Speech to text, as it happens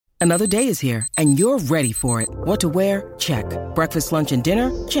Another day is here, and you're ready for it. What to wear? Check. Breakfast, lunch, and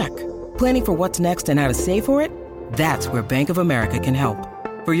dinner? Check. Planning for what's next and how to save for it? That's where Bank of America can help.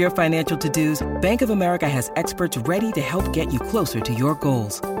 For your financial to-dos, Bank of America has experts ready to help get you closer to your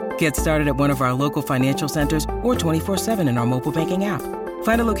goals. Get started at one of our local financial centers or 24/7 in our mobile banking app.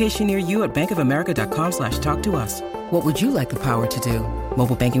 Find a location near you at bankofamerica.com/talktous. What would you like the power to do?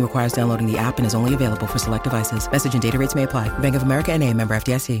 Mobile banking requires downloading the app and is only available for select devices. Message and data rates may apply. Bank of America N.A., member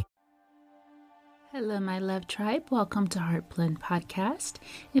FDIC. Hello, my love tribe. Welcome to Heartblend Podcast.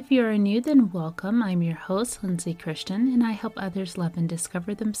 If you are new, then welcome. I'm your host, Lindsay Christian, and I help others love and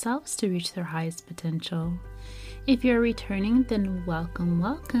discover themselves to reach their highest potential. If you're returning, then welcome,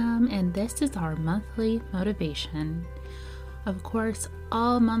 and this is our monthly motivation. Of course,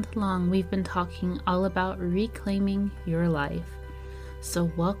 all month long, we've been talking all about reclaiming your life.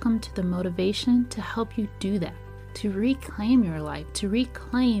 So welcome to the motivation to help you do that, to reclaim your life, to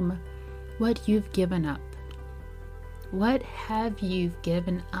reclaim what you've given up. What have you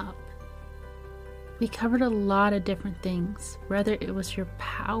given up? We covered a lot of different things, whether it was your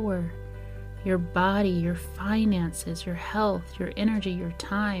power, your body, your finances, your health, your energy, your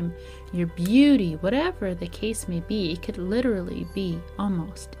time, your beauty, whatever the case may be. It could literally be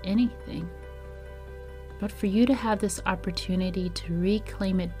almost anything. But for you to have this opportunity to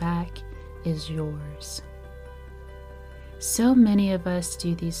reclaim it back is yours. So many of us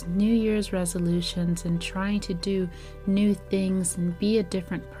do these New Year's resolutions and trying to do new things and be a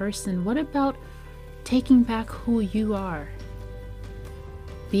different person. What about taking back who you are?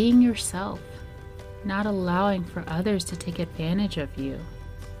 Being yourself, not allowing for others to take advantage of you,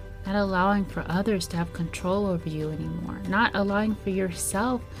 not allowing for others to have control over you anymore, not allowing for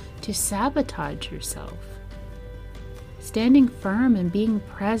yourself to sabotage yourself. Standing firm and being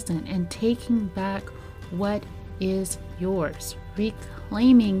present and taking back what is yours,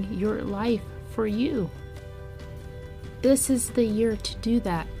 reclaiming your life for you. This is the year to do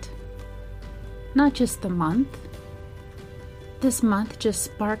that. Not just the month. This month just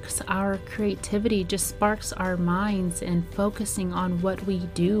sparks our creativity, just sparks our minds and focusing on what we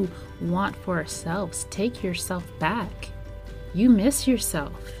do want for ourselves. Take yourself back. You miss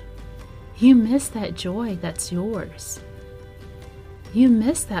yourself. You miss that joy that's yours. You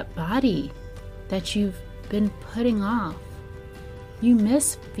miss that body that you've been putting off. You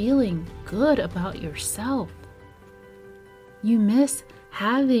miss feeling good about yourself. You miss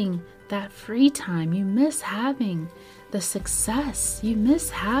having that free time. You miss having the success. You miss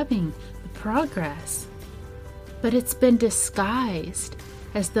having the progress. But it's been disguised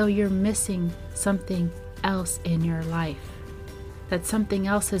as though you're missing something else in your life. That something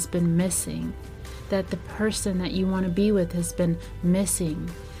else has been missing. That the person that you want to be with has been missing.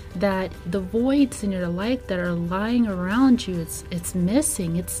 That the voids in your life that are lying around you, it's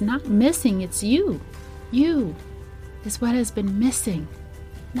missing. It's not missing, it's you. You is what has been missing.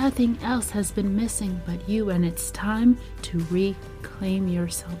 Nothing else has been missing but you, and it's time to reclaim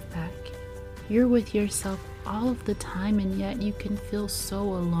yourself back. You're with yourself all of the time, and yet you can feel so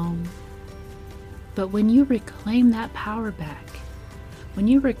alone. But when you reclaim that power back, when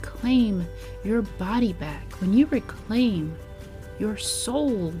you reclaim your body back, when you reclaim your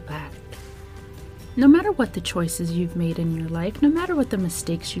soul back, no matter what the choices you've made in your life, no matter what the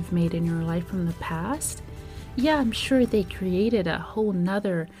mistakes you've made in your life from the past, yeah, I'm sure they created a whole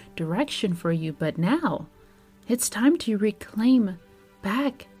nother direction for you, but now it's time to reclaim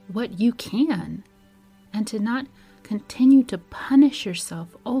back what you can and to not continue to punish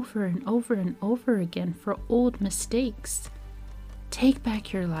yourself over and over and over again for old mistakes. Take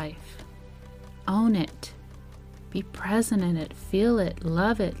back your life. Own it. Be present in it. Feel it.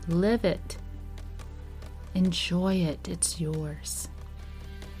 Love it. Live it. Enjoy it. It's yours.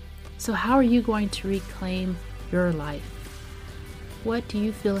 So how are you going to reclaim your life? What do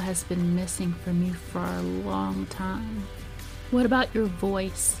you feel has been missing from you for a long time? What about your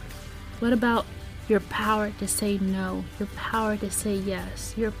voice? What about your power to say no? Your power to say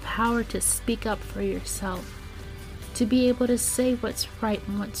yes? Your power to speak up for yourself? To be able to say what's right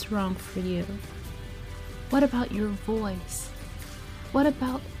and what's wrong for you? What about your voice? What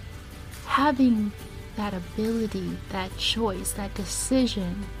about having that ability, that choice, that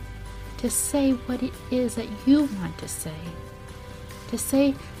decision to say what it is that you want to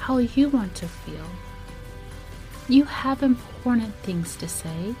say how you want to feel? You have important things to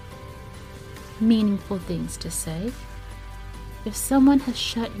say, meaningful things to say. If someone has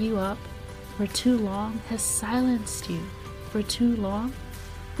shut you up for too long, has silenced you for too long,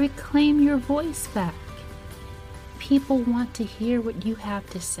 reclaim your voice back. People want to hear what you have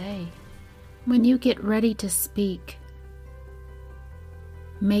to say. When you get ready to speak,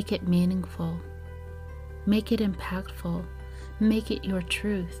 Make it meaningful. Make it impactful. Make it your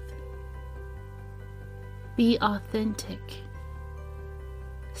truth. Be authentic.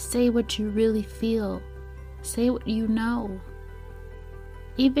 Say what you really feel. Say what you know.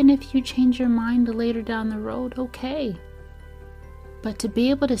 Even if you change your mind later down the road, okay. But to be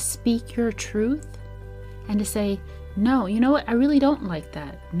able to speak your truth and to say, no, you know what? I really don't like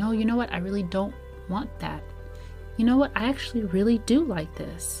that. No, you know what? I really don't want that. You know what? I actually really do like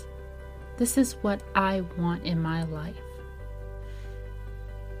this. This is what I want in my life.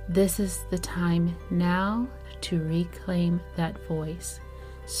 This is the time now to reclaim that voice.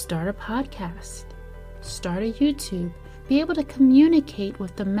 Start a podcast. Start a YouTube. Be able to communicate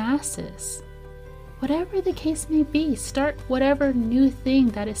with the masses. Whatever the case may be, start whatever new thing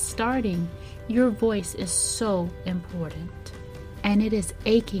that is starting. Your voice is so important, and it is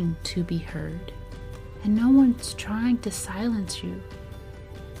aching to be heard. And no one's trying to silence you,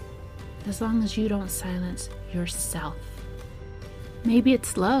 as long as you don't silence yourself. Maybe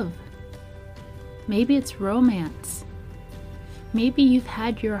it's love. Maybe it's romance. Maybe you've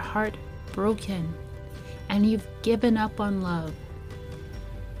had your heart broken and you've given up on love.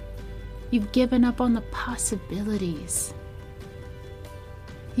 You've given up on the possibilities.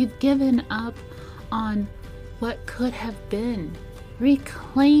 You've given up on what could have been.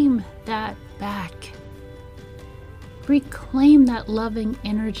 Reclaim that back. Reclaim that loving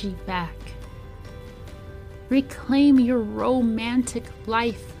energy back. Reclaim your romantic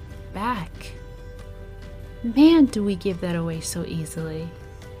life back. Man, do we give that away so easily.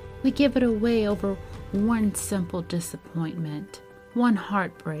 We give it away over one simple disappointment, one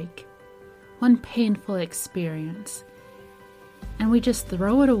heartbreak, one painful experience, and we just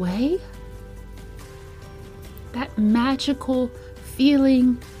throw it away? That magical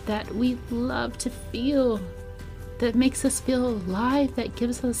feeling that we love to feel, that makes us feel alive, that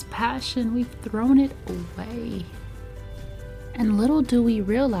gives us passion, we've thrown it away. And little do we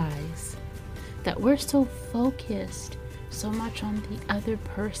realize that we're so focused so much on the other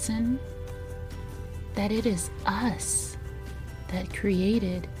person that it is us that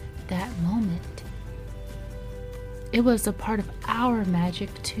created that moment. It was a part of our magic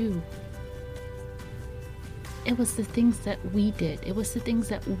too. It was the things that we did. It was the things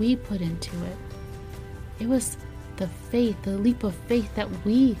that we put into it. It was the faith, the leap of faith that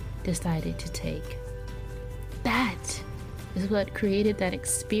we decided to take. That is what created that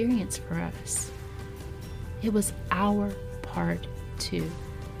experience for us. It was our part too.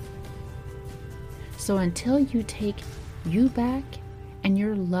 So until you take you back and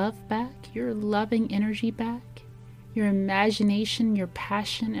your love back, your loving energy back, your imagination, your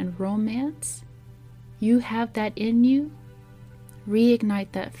passion and romance, you have that in you,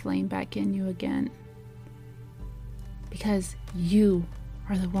 reignite that flame back in you again. Because you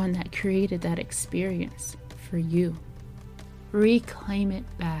are the one that created that experience for you. Reclaim it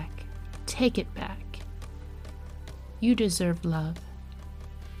back. Take it back. You deserve love.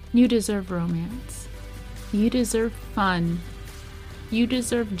 You deserve romance. You deserve fun. You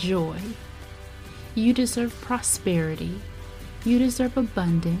deserve joy. You deserve prosperity. You deserve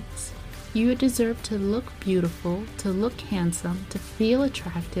abundance. You deserve to look beautiful, to look handsome, to feel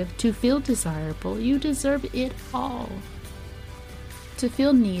attractive, to feel desirable. You deserve it all. To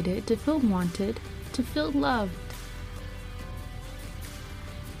feel needed, to feel wanted, to feel loved.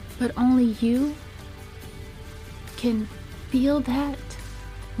 But only you can feel that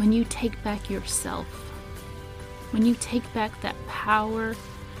when you take back yourself. When you take back that power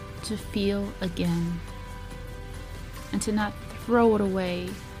to feel again. And to not throw it away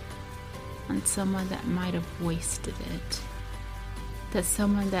on someone that might have wasted it. That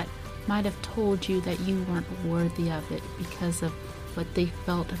someone that might have told you that you weren't worthy of it because of what they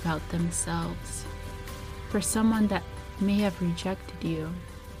felt about themselves. For someone that may have rejected you.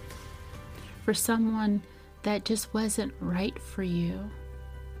 For someone that just wasn't right for you.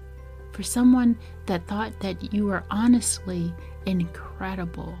 For someone that thought that you were honestly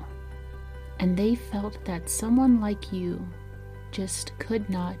incredible. And they felt that someone like you just could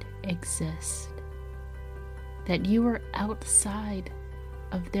not exist. That you were outside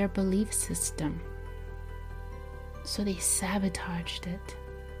of their belief system. So they sabotaged it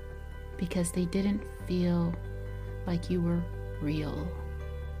because they didn't feel like you were real.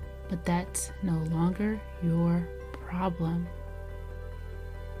 But that's no longer your problem.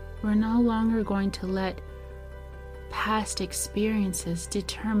 We're no longer going to let past experiences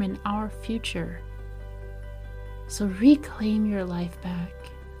determine our future. So reclaim your life back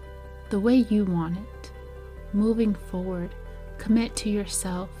the way you want it. Moving forward, commit to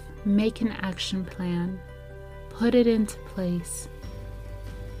yourself, make an action plan, put it into place,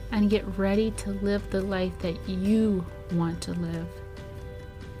 and get ready to live the life that you want to live.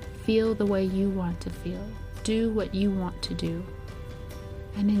 Feel the way you want to feel. Do what you want to do.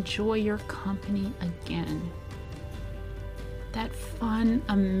 And enjoy your company again. That fun,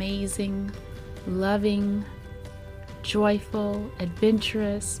 amazing, loving, joyful,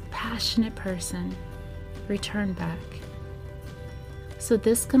 adventurous, passionate person. Return back. So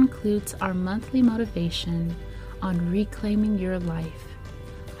this concludes our monthly motivation on reclaiming your life.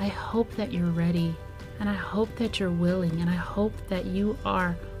 I hope that you're ready, and I hope that you're willing, and I hope that you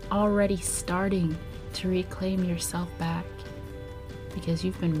are already starting to reclaim yourself back, because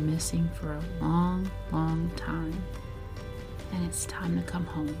you've been missing for a long, long time, and it's time to come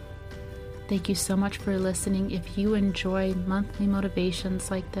home. Thank you so much for listening. If you enjoy monthly motivations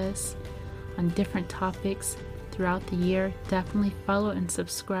like this on different topics throughout the year, definitely follow and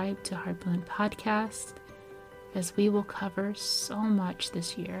subscribe to Heartblend Podcast, as we will cover so much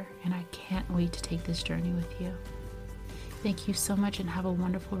this year, and I can't wait to take this journey with you. Thank you so much, and have a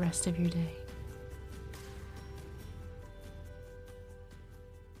wonderful rest of your day.